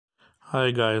Hi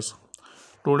guys,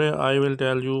 today I will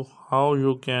tell you how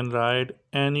you can write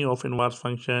any of inverse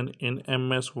function in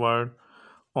MS Word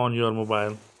on your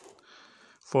mobile.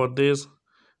 For this,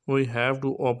 we have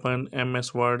to open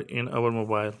MS Word in our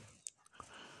mobile.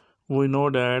 We know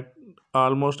that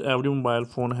almost every mobile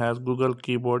phone has Google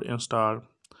Keyboard installed.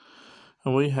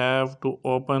 We have to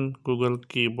open Google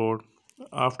Keyboard.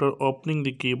 After opening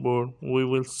the keyboard, we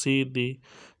will see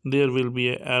there will be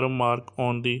an arrow mark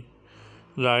on the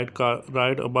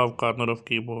right above corner of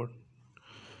keyboard.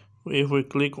 If we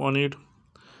click on it,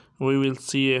 we will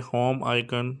see a home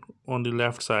icon on the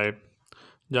left side.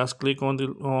 Just click on the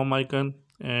home icon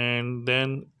and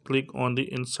then click on the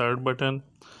insert button.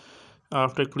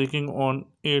 After clicking on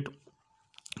it,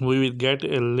 we will get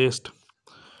a list.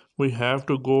 We have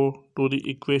to go to the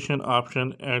equation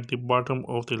option at the bottom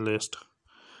of the list.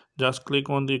 Just click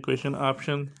on the equation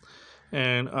option,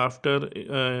 and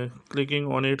after clicking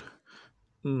on it,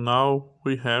 now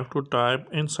we have to type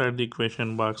inside the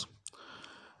equation box.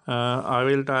 I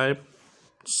will type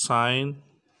sine,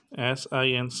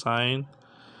 sin, sine,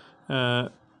 uh,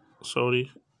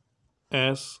 sorry,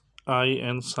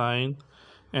 sin, sine,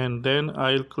 and then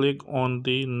I'll click on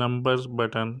the numbers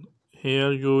button.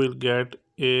 Here you will get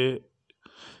a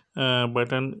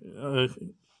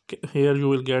button. Here you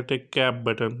will get a cap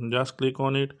button. Just click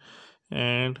on it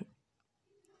and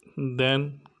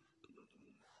then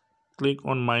click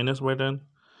on minus button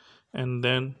and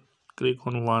then click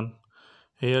on 1.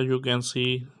 Here you can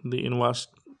see the inverse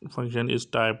function is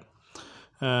typed.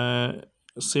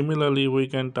 Similarly, we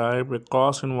can type a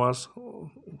cos inverse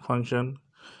function,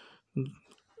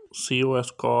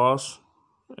 cos,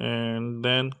 and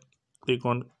then click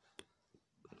on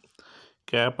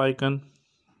cap icon,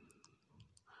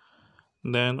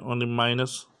 then on the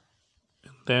minus,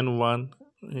 then 1.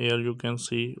 Here you can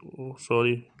see,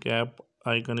 cap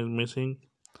icon is missing.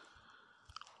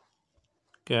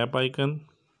 Cap icon,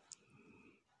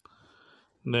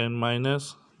 then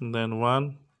minus, then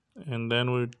 1, and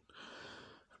then we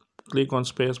click on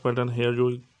space button. Here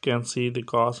you can see the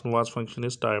cos inverse function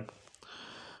is typed.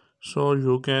 So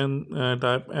you can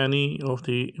type any of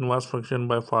the inverse function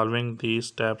by following these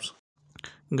steps.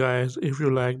 Guys, if you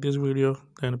like this video,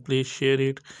 then please share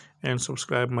it and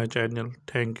subscribe my channel.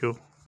 Thank you.